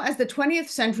 as the 20th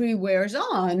century wears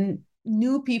on,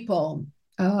 new people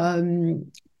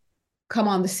come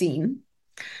on the scene,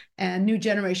 and new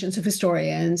generations of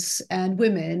historians and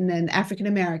women and African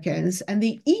Americans, and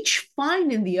they each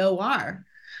find in the OR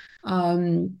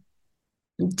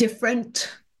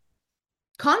different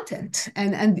content.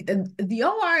 And the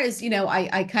OR is,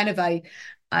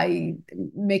 I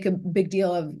make a big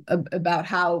deal about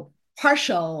how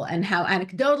partial and how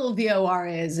anecdotal the OR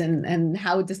is, and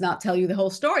how it does not tell you the whole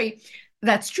story.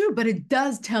 That's true, but it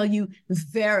does tell you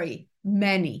very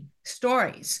many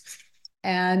stories.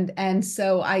 And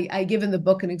so I give in the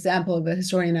book an example of a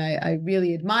historian I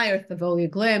really admire, Thavolia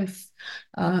Glimpf,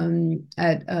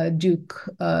 at Duke.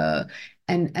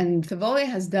 And Thavolia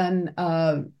has done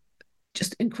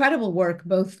just incredible work,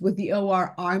 both with the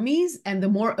OR armies and the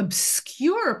more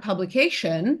obscure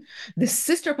publication, the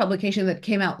sister publication that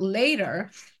came out later,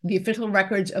 the official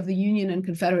records of the Union and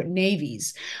Confederate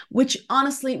navies, which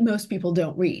honestly most people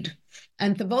don't read.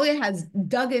 And Thavolia has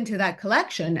dug into that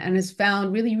collection and has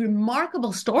found really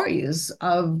remarkable stories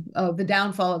of the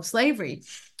downfall of slavery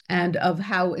and of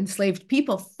how enslaved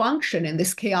people function in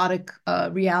this chaotic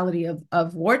reality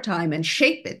of wartime and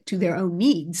shape it to their own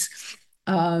needs.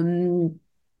 And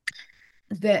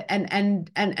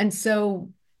so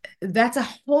that's a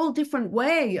whole different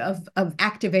way of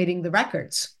activating the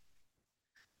records.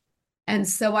 And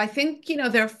so I think,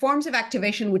 there are forms of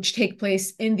activation which take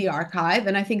place in the archive.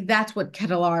 And I think that's what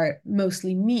Ketelar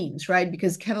mostly means, right?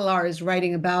 Because Ketelar is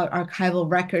writing about archival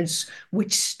records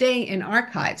which stay in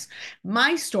archives.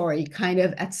 My story kind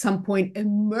of at some point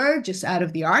emerges out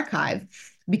of the archive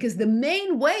because the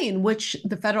main way in which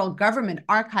the federal government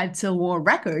archived Civil War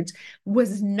records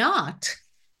was not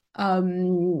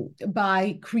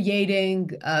by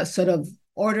creating a sort of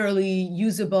orderly,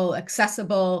 usable,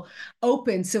 accessible,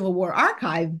 open Civil War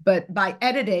archive, but by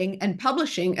editing and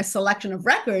publishing a selection of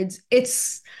records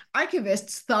its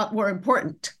archivists thought were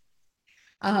important.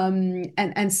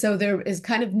 And so there is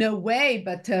kind of no way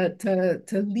but to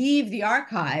leave the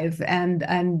archive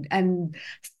and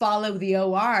follow the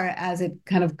OR as it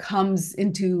kind of comes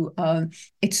into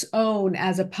its own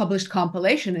as a published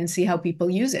compilation and see how people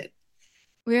use it.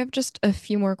 We have just a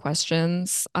few more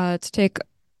questions to take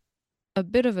a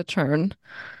bit of a turn.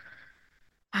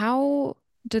 How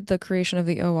did the creation of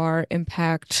the OR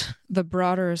impact the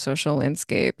broader social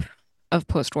landscape of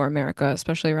post-war America,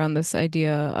 especially around this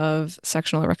idea of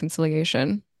sectional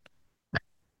reconciliation?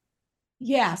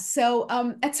 Yeah, so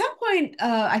at some point,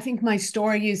 I think my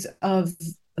stories of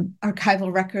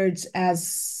archival records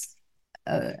as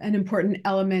an important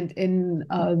element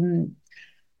in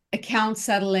account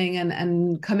settling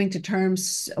and coming to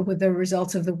terms with the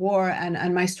results of the war,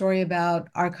 and my story about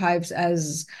archives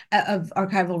of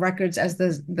archival records as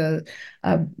the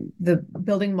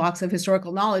building blocks of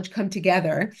historical knowledge come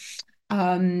together.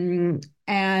 And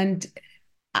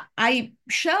I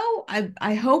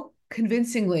hope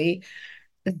convincingly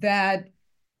that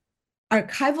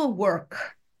archival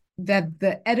work, that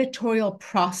the editorial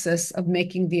process of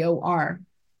making the OR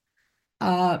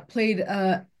played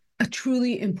a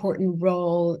truly important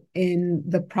role in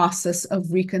the process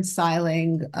of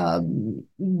reconciling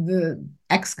the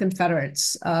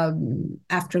ex-Confederates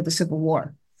after the Civil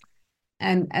War.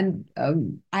 And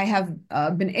I have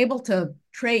been able to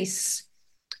trace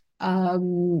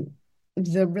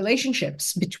the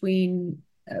relationships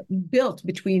built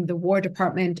between the War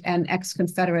Department and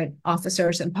ex-Confederate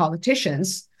officers and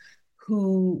politicians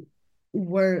who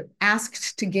were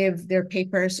asked to give their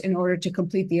papers in order to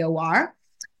complete the OR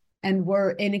and were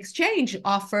in exchange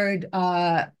offered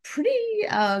pretty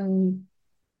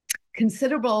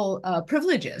considerable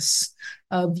privileges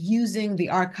of using the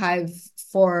archive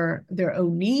for their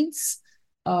own needs,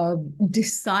 of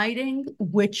deciding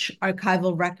which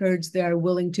archival records they are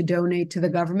willing to donate to the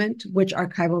government, which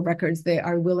archival records they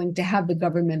are willing to have the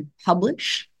government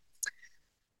publish.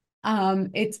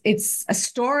 It's a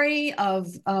story of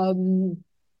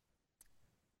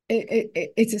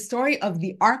it's a story of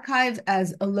the archive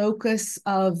as a locus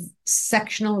of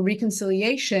sectional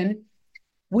reconciliation,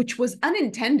 which was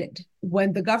unintended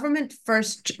when the government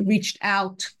first reached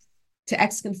out to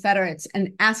ex-Confederates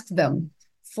and asked them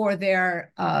for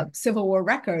their Civil War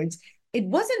records. It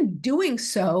wasn't doing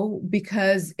so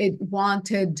because it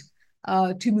wanted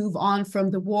to move on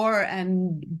from the war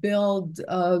and build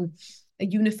a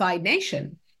unified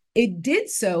nation. It did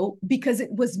so because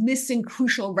it was missing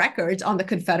crucial records on the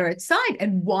Confederate side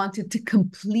and wanted to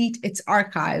complete its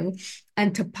archive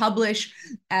and to publish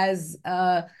as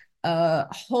a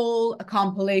whole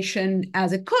compilation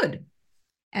as it could.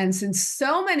 And since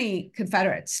so many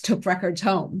Confederates took records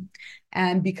home,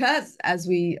 and because, as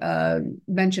we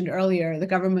mentioned earlier, the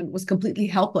government was completely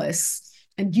helpless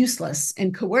and useless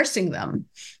in coercing them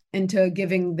into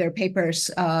giving their papers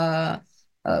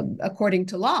according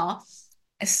to law,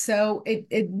 so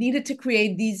it needed to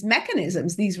create these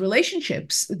mechanisms, these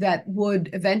relationships that would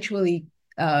eventually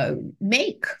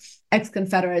make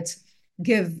ex-Confederates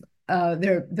give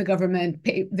the government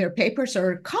their papers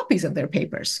or copies of their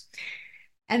papers.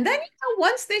 And then,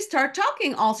 once they start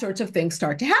talking, all sorts of things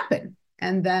start to happen.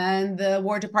 And then the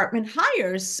War Department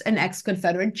hires an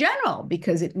ex-Confederate general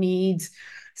because it needs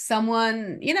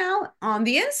someone, on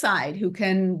the inside who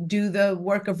can do the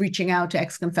work of reaching out to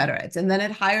ex-Confederates. And then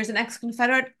it hires an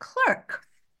ex-Confederate clerk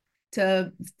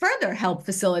to further help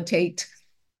facilitate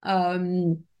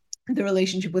the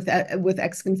relationship with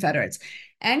ex-Confederates.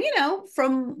 And,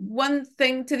 from one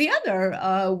thing to the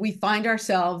other, we find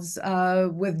ourselves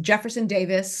with Jefferson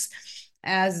Davis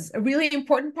as a really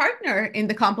important partner in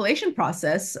the compilation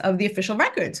process of the official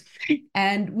records.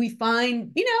 And we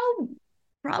find,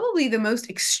 probably the most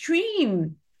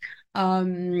extreme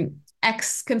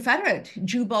ex-Confederate,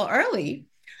 Jubal Early,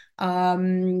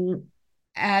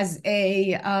 as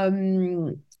a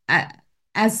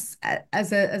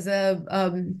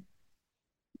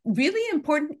really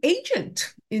important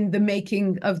agent in the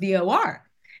making of the OR.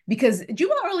 Because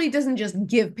Jubal Early doesn't just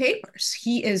give papers.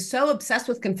 He is so obsessed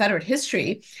with Confederate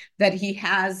history that he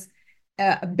has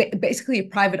basically a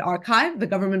private archive the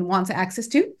government wants access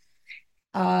to.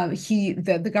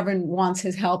 The government wants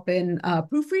his help in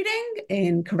proofreading,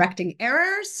 in correcting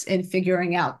errors, in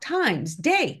figuring out times,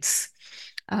 dates,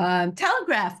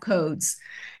 telegraph codes.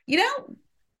 You know,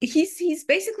 he's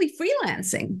basically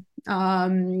freelancing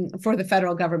for the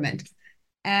federal government,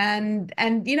 and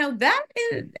that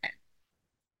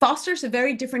fosters a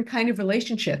very different kind of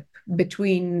relationship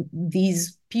between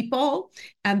these people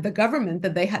and the government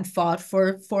that they had fought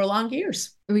for long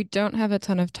years. We don't have a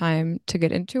ton of time to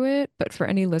get into it, but for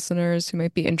any listeners who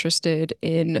might be interested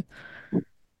in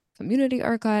community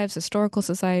archives, historical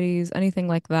societies, anything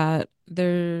like that,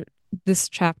 this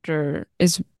chapter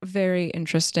is very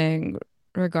interesting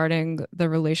regarding the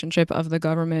relationship of the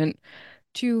government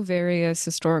to various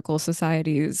historical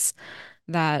societies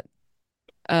that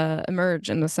emerge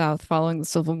in the South following the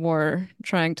Civil War,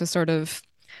 trying to sort of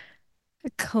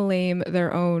claim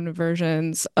their own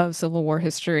versions of Civil War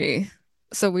history.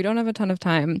 So we don't have a ton of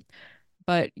time,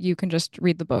 but you can just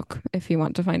read the book if you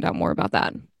want to find out more about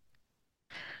that.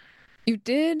 You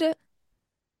did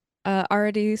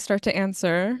already start to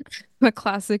answer the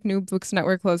classic New Books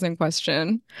Network closing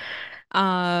question.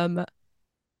 Um,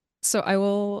 so I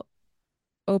will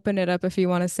open it up if you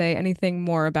want to say anything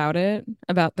more about it,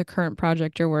 about the current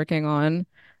project you're working on,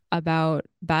 about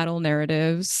battle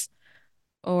narratives,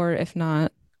 or if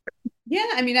not. Yeah,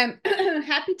 I mean, I'm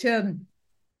happy to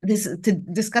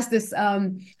discuss this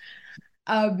in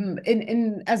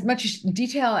as much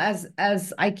detail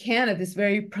as I can at this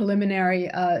very preliminary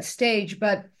stage.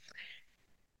 But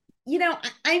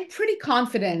I'm pretty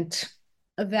confident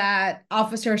that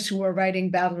officers who were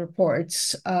writing battle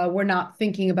reports were not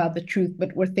thinking about the truth,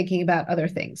 but were thinking about other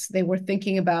things. They were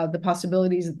thinking about the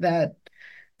possibilities that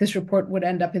this report would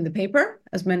end up in the paper,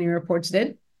 as many reports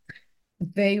did.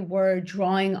 They were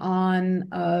drawing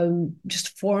on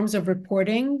just forms of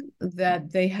reporting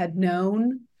that they had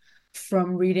known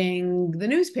from reading the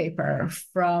newspaper,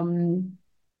 from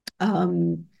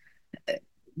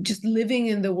just living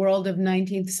in the world of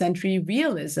 19th century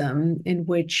realism, in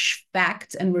which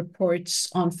facts and reports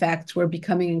on facts were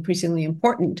becoming increasingly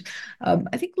important.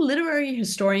 I think literary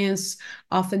historians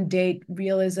often date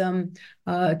realism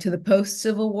to the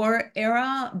post-Civil War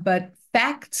era, but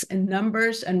facts and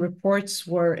numbers and reports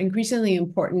were increasingly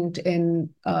important in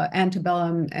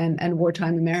antebellum and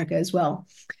wartime America as well.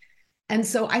 And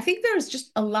so I think there's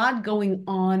just a lot going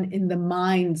on in the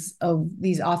minds of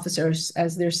these officers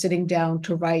as they're sitting down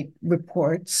to write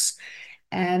reports.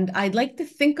 And I'd like to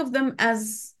think of them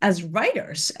as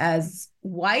writers, as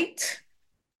white,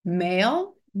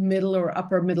 male, middle or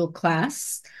upper middle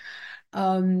class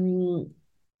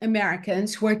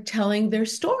Americans who are telling their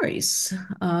stories,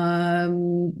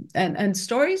 and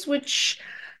stories which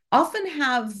often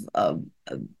have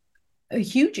a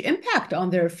huge impact on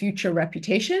their future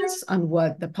reputations, on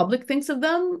what the public thinks of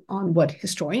them, on what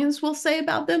historians will say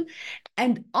about them.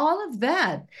 And all of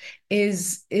that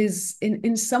is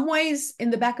in some ways in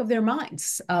the back of their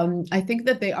minds. I think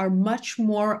that they are much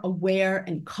more aware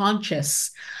and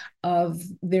conscious of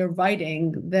their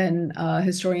writing than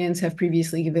historians have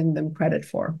previously given them credit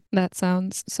for. That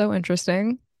sounds so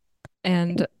interesting.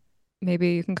 And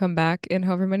maybe you can come back in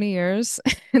however many years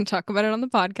and talk about it on the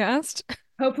podcast.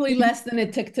 Hopefully less than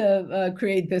it took to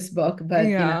create this book, but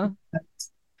yeah.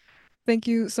 Thank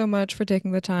you so much for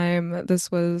taking the time. This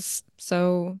was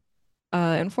so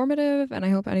informative, and I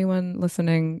hope anyone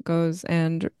listening goes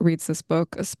and reads this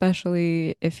book,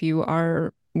 especially if you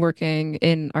are working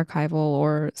in archival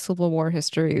or Civil War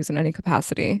histories in any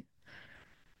capacity.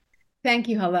 Thank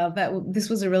you, Hallel.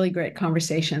 This was a really great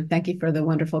conversation. Thank you for the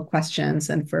wonderful questions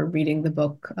and for reading the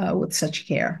book with such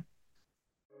care.